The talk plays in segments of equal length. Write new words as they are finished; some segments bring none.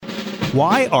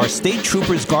Why are state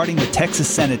troopers guarding the Texas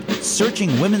Senate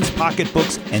searching women's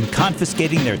pocketbooks and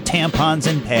confiscating their tampons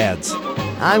and pads?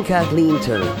 I'm Kathleen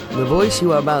Turner. The voice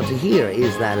you are about to hear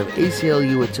is that of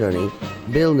ACLU attorney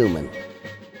Bill Newman.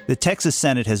 The Texas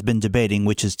Senate has been debating,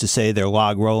 which is to say they're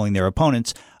log-rolling their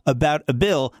opponents, about a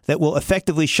bill that will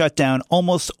effectively shut down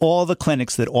almost all the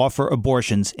clinics that offer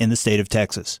abortions in the state of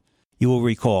Texas. You will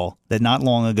recall that not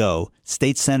long ago,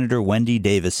 State Senator Wendy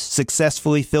Davis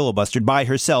successfully filibustered by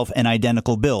herself an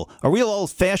identical bill, a real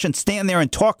old-fashioned stand there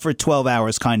and talk for 12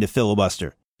 hours kind of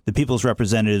filibuster. The people's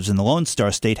representatives in the Lone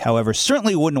Star State, however,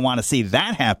 certainly wouldn't want to see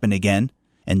that happen again.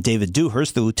 And David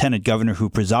Dewhurst, the lieutenant governor who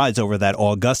presides over that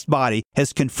august body,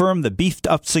 has confirmed the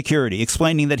beefed-up security,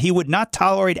 explaining that he would not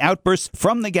tolerate outbursts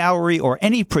from the gallery or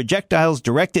any projectiles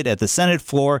directed at the Senate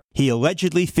floor. He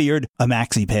allegedly feared a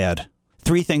maxi pad.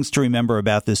 3 things to remember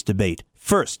about this debate.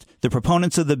 First, the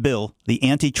proponents of the bill, the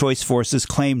anti-choice forces,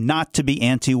 claim not to be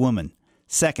anti-woman.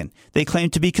 Second, they claim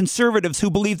to be conservatives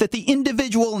who believe that the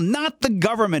individual, not the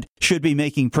government, should be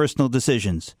making personal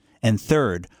decisions. And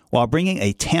third, while bringing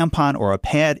a tampon or a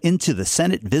pad into the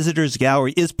Senate visitors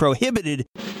gallery is prohibited,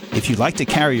 if you'd like to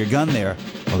carry your gun there,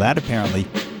 well,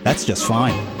 that's just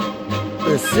fine.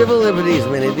 The Civil Liberties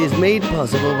Minute is made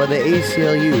possible by the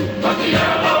ACLU. But the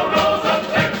yellow rose of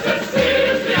Texas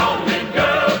is the only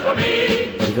girl for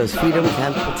me. Because freedom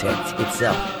can't protect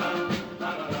itself.